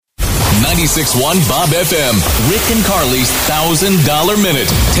96.1 Bob FM. Rick and Carly's $1,000 Minute.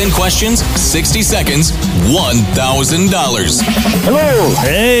 10 questions, 60 seconds, $1,000. Hello.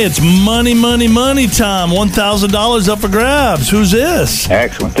 Hey, it's money time. $1,000 up for grabs. Who's this?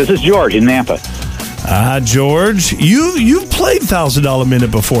 Excellent. This is George in Nampa. George, you've played $1,000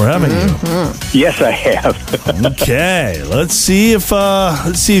 Minute before, haven't you? Yes, I have. Okay, let's see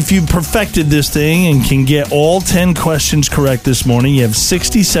if you perfected this thing and can get all 10 questions correct this morning. You have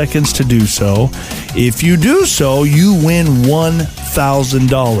 60 seconds to do so. If you do so, you win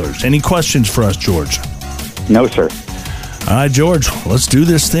 $1,000. Any questions for us, George? No, sir. All right, George, let's do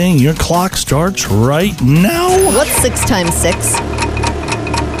this thing. Your clock starts right now. What's 6 times 6?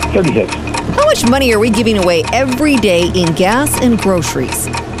 36. How much money are we giving away every day in gas and groceries?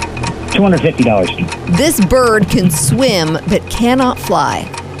 $250. This bird can swim but cannot fly.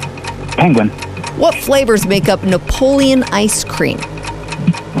 Penguin. What flavors make up Napoleon ice cream?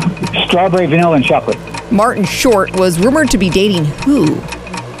 Strawberry, vanilla, and chocolate. Martin Short was rumored to be dating who?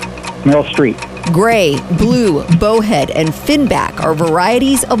 Meryl Streep. Gray, blue, bowhead, and finback are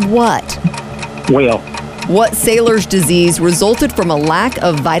varieties of what? Whale. What sailor's disease resulted from a lack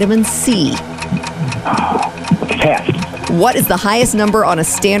of vitamin C? Pass. What is the highest number on a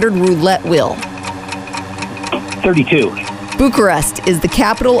standard roulette wheel? 32. Bucharest is the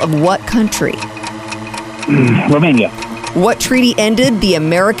capital of what country? Romania. What treaty ended the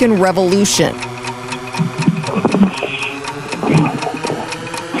American Revolution?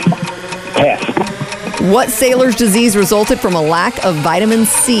 Pass. What sailor's disease resulted from a lack of vitamin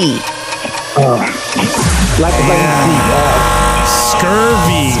C? Lack of vitamin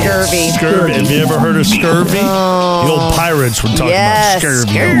Scurvy. Have you ever heard of scurvy? The old pirates were talking about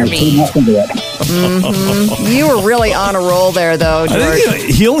scurvy. You were really on a roll there, though, George. I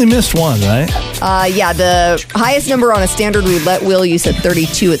think he only missed one, right? Yeah, the highest number on a standard roulette wheel, you said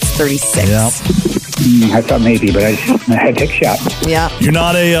 32. It's 36. Yeah. I thought maybe, but I had to take a shot. Yeah. You're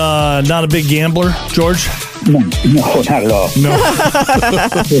not a big gambler, George? No, not at all. No.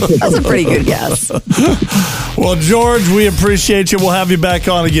 That's a pretty good guess. Well, George, we appreciate you. We'll have you back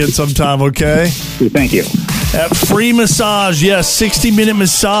on again sometime, okay? Thank you. That free massage, yes, 60-minute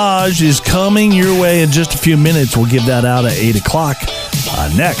massage is coming your way in just a few minutes. We'll give that out at 8 o'clock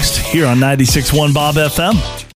next here on 96.1 Bob FM.